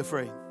 Don't be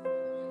afraid.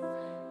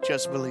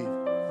 Just believe.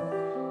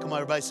 Come on,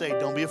 everybody say,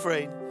 don't be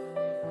afraid.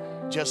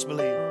 Just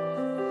believe.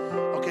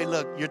 Okay,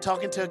 look, you're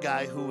talking to a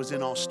guy who was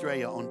in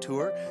Australia on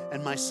tour,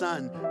 and my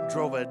son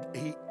drove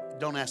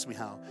don't ask me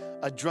how,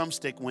 a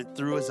drumstick went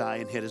through his eye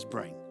and hit his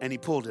brain, and he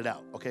pulled it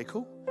out. Okay,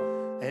 cool?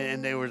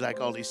 And they were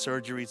like all these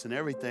surgeries and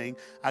everything.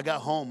 I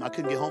got home. I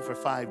couldn't get home for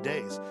 5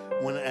 days.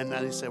 And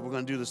they said, we're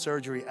going to do the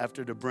surgery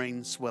after the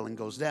brain swelling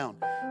goes down.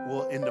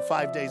 Well, in the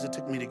 5 days it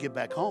took me to get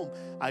back home,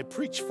 I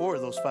preached for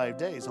those 5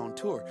 days on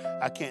tour.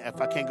 If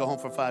I can't go home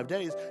for 5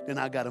 days, then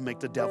I got to make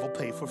the devil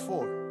pay for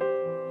 4.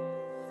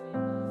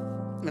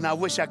 And I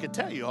wish I could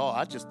tell you,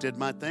 I just did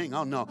my thing.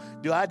 Oh, no.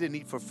 Dude, I didn't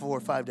eat for 4 or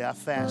 5 days. I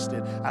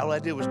fasted. All I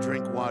did was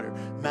drink water.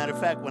 Matter of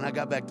fact, when I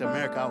got back to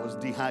America, I was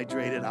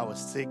dehydrated. I was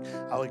sick.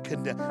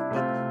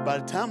 But by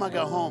the time I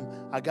got home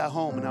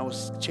and I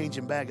was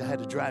changing bags. I had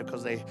to drive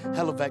because they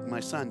helivaced my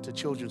son to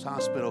Children's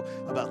Hospital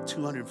about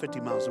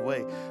 250 miles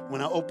away. When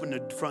I opened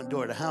the front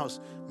door of the house,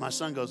 my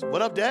son goes,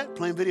 what up, Dad?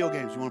 Playing video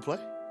games. You want to play?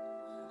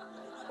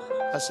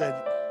 I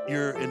said,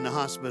 you're in the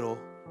hospital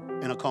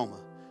in a coma.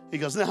 He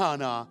goes,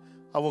 no.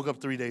 I woke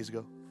up 3 days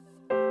ago.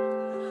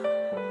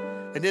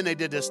 And then they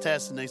did this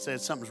test, and they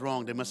said something's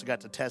wrong. They must have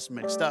got the test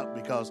mixed up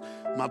because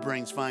my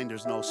brain's fine.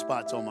 There's no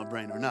spots on my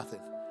brain or nothing.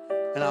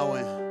 And I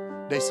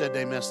went, they said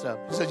they messed up.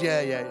 He said,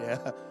 yeah.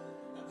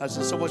 I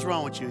said, so what's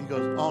wrong with you? He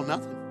goes, oh,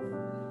 nothing.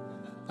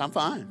 I'm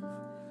fine.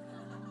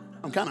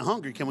 I'm kind of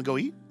hungry. Can we go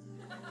eat?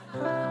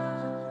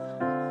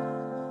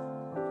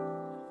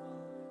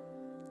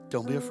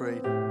 Don't be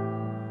afraid.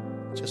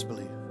 Just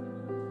believe.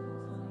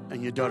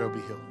 And your daughter will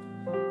be healed.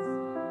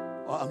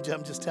 I'm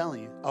just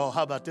telling you. Oh,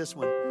 how about this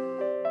one?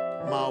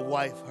 My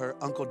wife, her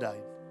uncle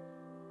died.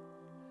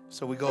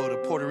 So we go to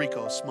Puerto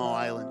Rico, a small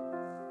island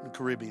in the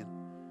Caribbean.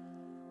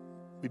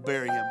 We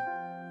bury him.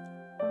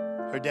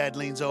 Her dad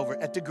leans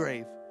over at the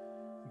grave.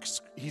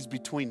 He's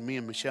between me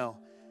and Michelle.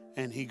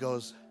 And he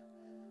goes,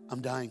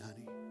 I'm dying,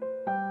 honey.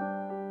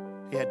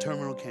 He had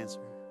terminal cancer.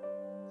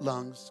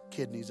 Lungs,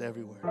 kidneys,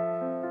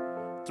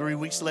 everywhere. 3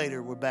 weeks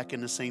later, we're back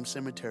in the same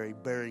cemetery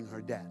burying her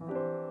dad.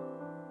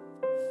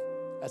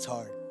 That's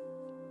hard.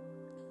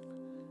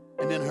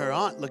 And then her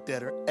aunt looked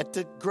at her at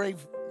the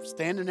grave,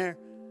 standing there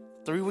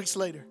 3 weeks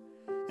later,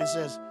 and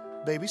says,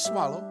 baby,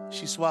 swallow.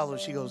 She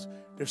swallows. She goes,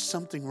 there's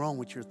something wrong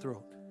with your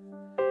throat.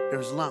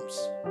 There's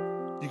lumps.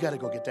 You got to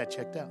go get that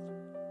checked out.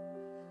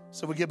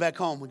 So we get back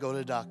home. We go to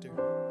the doctor.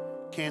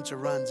 Cancer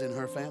runs in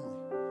her family.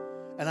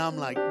 And I'm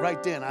like,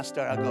 right then I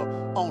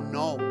go, oh,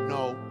 no.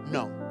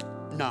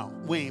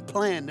 We ain't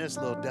playing this,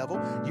 little devil.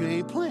 You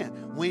ain't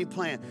playing. We ain't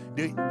playing.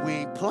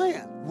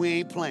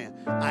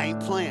 I ain't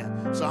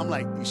playing. So I'm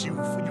like,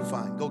 you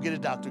fine. Go get a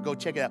doctor. Go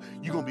check it out.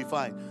 You're going to be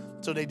fine.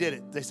 So they did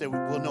it. They said,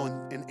 we'll know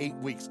in 8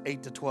 weeks,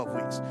 8 to 12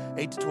 weeks.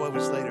 8 to 12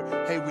 weeks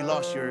later, hey, we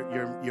lost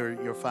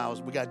your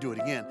files. We got to do it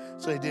again.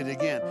 So they did it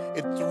again.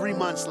 3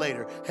 months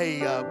later, hey,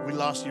 we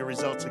lost your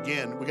results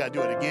again. We got to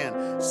do it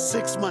again.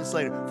 6 months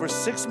later, for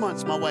 6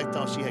 months, my wife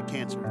thought she had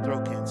cancer,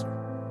 throat cancer.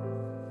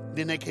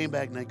 Then they came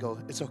back and they go,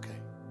 it's okay.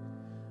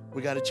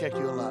 We got to check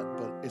you a lot,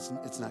 but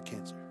it's not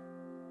cancer.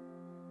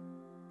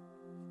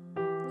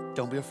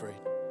 Don't be afraid.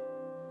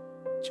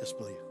 Just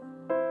believe.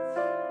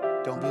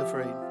 Don't be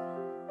afraid.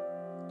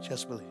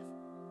 Just believe.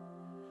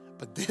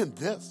 But then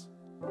this.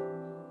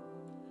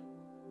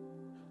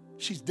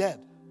 She's dead.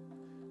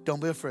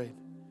 Don't be afraid.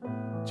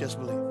 Just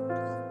believe. Come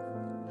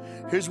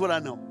on. Here's what I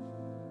know.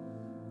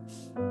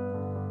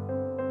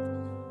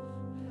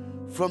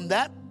 From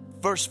that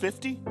verse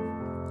 50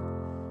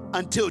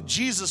 until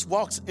Jesus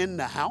walks in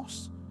the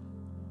house,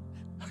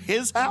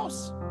 his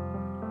house,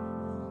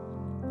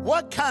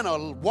 what kind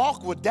of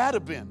walk would that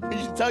have been? You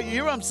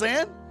hear what I'm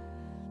saying?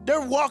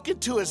 They're walking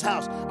to his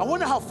house. I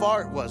wonder how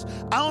far it was.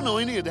 I don't know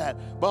any of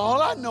that. But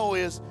all I know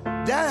is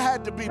that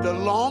had to be the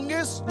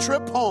longest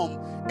trip home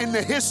in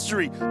the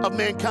history of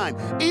mankind.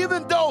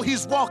 Even though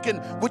he's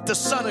walking with the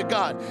Son of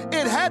God,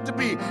 it had to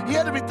be, he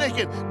had to be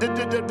thinking,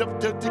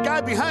 the guy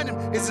behind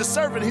him is the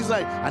servant. He's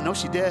like, I know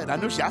she dead.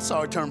 I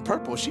saw her turn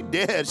purple. She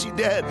dead.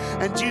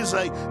 And Jesus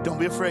like, don't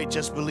be afraid,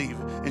 just believe,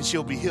 and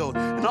she'll be healed.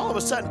 And all of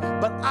a sudden,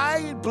 but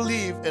I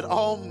believe in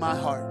all my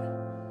heart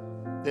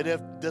that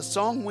if the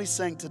song we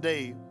sang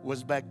today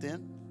was back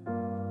then,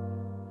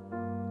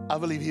 I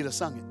believe he'd have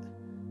sung it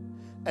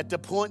at the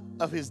point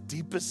of his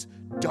deepest,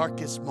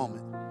 darkest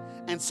moment.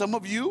 And some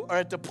of you are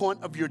at the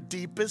point of your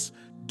deepest,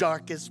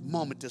 darkest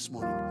moment this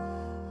morning.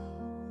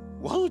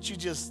 Why don't you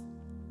just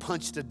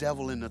punch the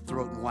devil in the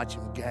throat and watch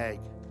him gag?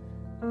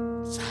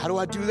 So how do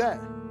I do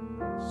that?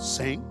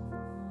 Sing.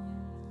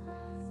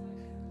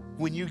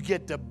 When you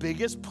get the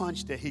biggest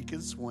punch that he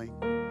can swing,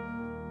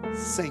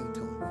 sing to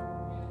him.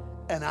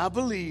 And I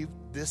believe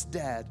this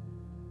dad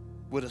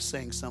would have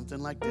sang something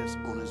like this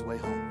on his way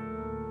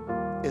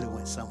home. It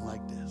went something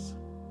like this.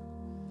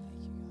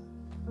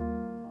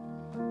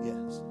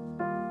 Yes.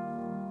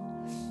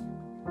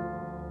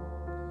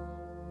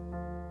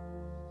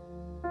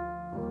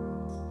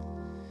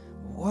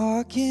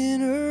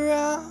 Walking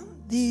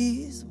around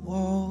these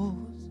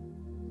walls,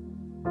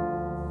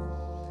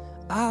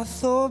 I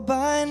thought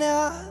by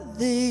now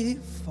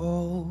they'd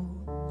fall,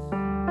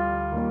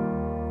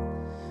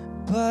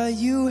 but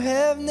you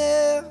have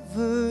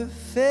never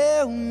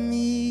failed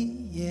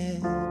me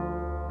yet.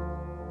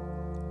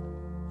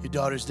 Your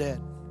daughter's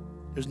dead.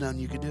 There's nothing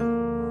you can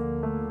do.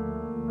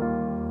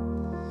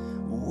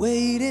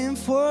 Waiting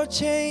for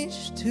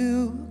change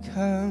to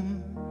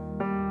come,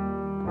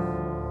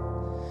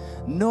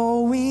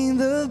 knowing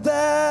the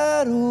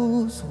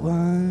battle's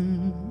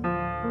won,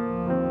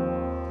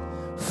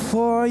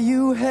 for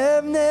you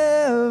have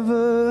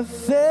never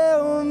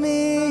failed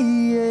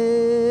me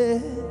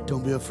yet.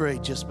 Don't be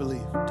afraid, just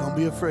believe. Don't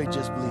be afraid,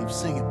 just believe.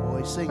 Sing it,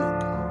 boy, sing it.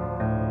 Come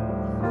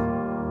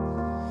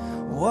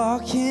on.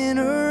 Walking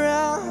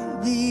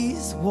around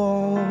these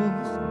walls,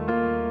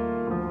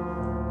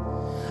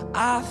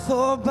 I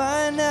thought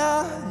by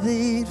now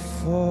they'd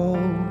fall,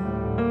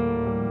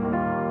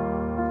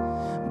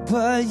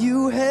 but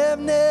you have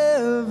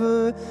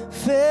never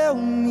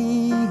failed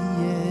me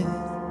yet.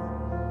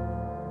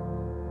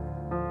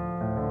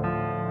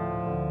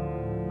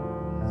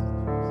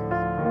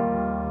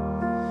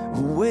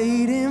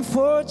 Waiting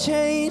for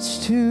change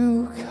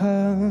to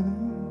come,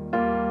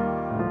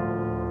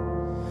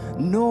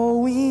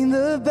 knowing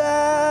the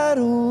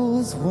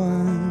battle's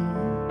won,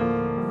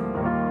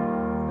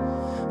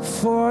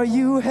 for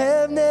you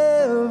have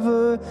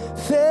never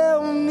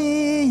failed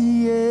me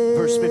yet.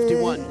 Verse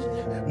 51.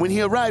 When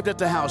he arrived at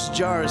the house,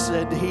 Jairus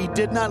said he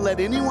did not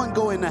let anyone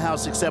go in the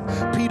house except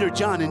Peter,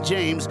 John, and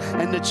James,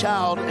 and the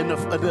child and the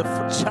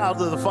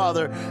child of the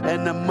father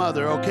and the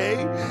mother,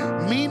 okay?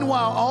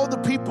 Meanwhile, all the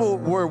people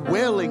were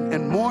wailing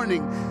and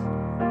mourning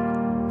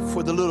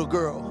for the little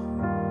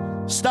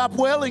girl. Stop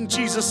wailing,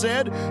 Jesus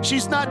said.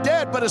 She's not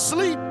dead, but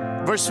asleep.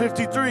 Verse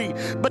 53,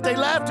 but they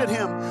laughed at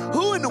him.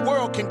 Who in the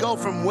world can go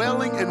from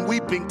wailing and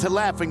weeping to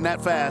laughing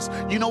that fast?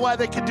 You know why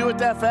they could do it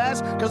that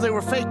fast? Because they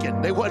were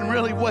faking. They wasn't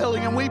really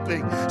wailing and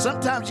weeping.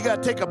 Sometimes you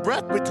got to take a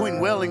breath between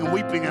wailing and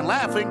weeping and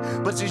laughing,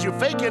 but since you're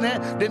faking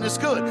it, then it's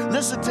good.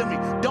 Listen to me.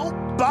 Don't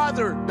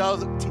bother the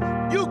other.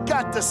 You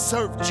got to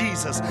serve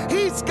Jesus.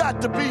 He's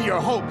got to be your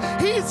hope.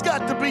 He's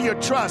got to be your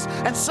trust.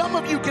 And some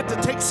of you get to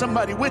take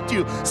somebody with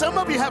you. Some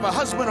of you have a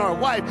husband or a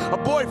wife, a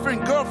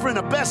boyfriend, girlfriend,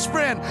 a best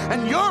friend,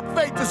 and your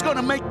faith is going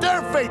to make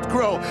their faith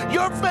grow.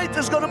 Your faith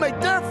is going to make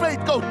their faith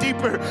go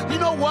deeper. You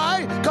know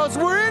why? Because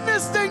we're in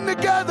this thing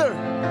together.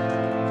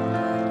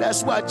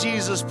 That's why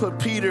Jesus put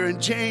Peter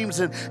and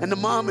James and the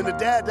mom and the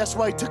dad, that's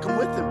why he took them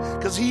with him.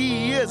 Because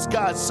he is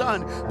God's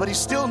son, but he's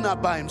still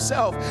not by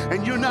himself.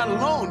 And you're not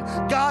alone.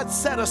 God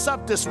set us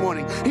up this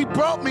morning. He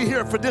brought me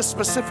here for this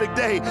specific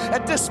day,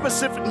 at this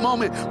specific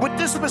moment, with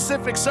this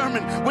specific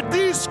sermon, with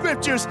these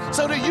scriptures,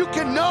 so that you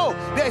can know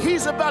that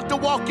he's about to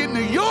walk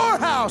into your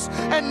house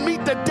and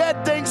meet the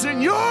dead things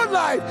in your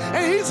life.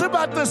 And he's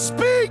about to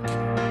speak,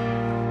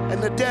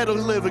 and the dead will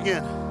live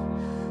again.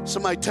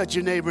 Somebody touch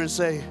your neighbor and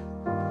say,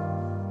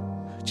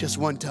 just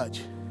one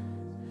touch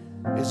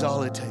is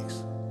all it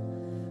takes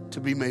to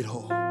be made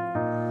whole.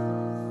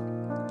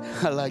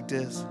 I like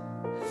this.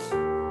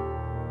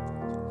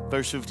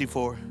 Verse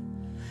 54.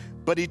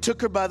 But he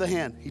took her by the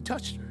hand. He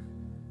touched her.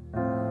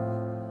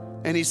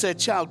 And he said,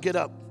 child, get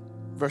up.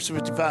 Verse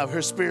 55.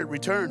 Her spirit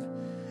returned.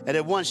 And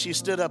at once she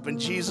stood up, and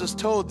Jesus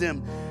told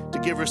them to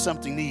give her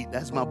something to eat.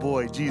 That's my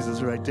boy,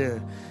 Jesus, right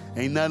there.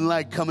 Ain't nothing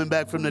like coming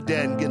back from the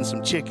dead and getting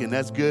some chicken.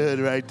 That's good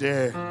right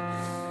there.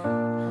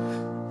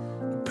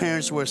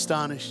 parents were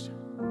astonished.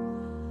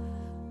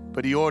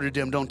 But he ordered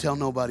them, don't tell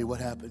nobody what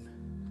happened.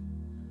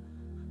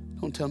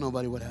 Don't tell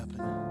nobody what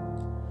happened.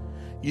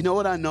 You know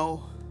what I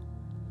know?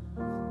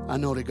 I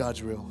know that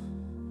God's real.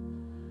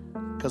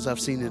 Because I've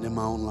seen it in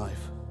my own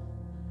life.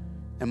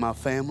 And my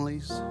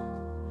families.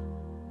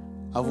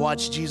 I've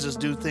watched Jesus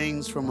do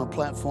things from a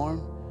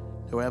platform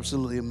that were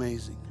absolutely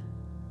amazing.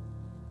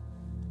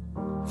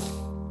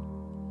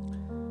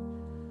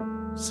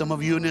 Some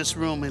of you in this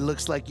room, it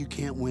looks like you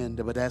can't win,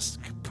 but that's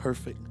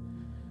perfect.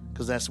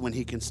 Because that's when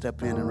he can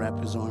step in and wrap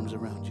his arms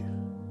around you.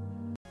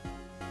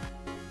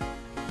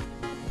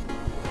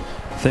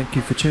 Thank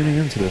you for tuning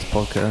into this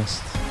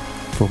podcast.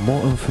 For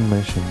more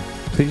information,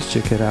 please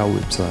check out our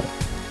website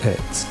at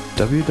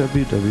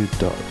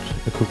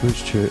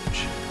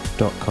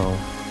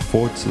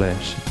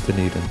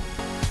www.equippagechurch.com/Dunedin.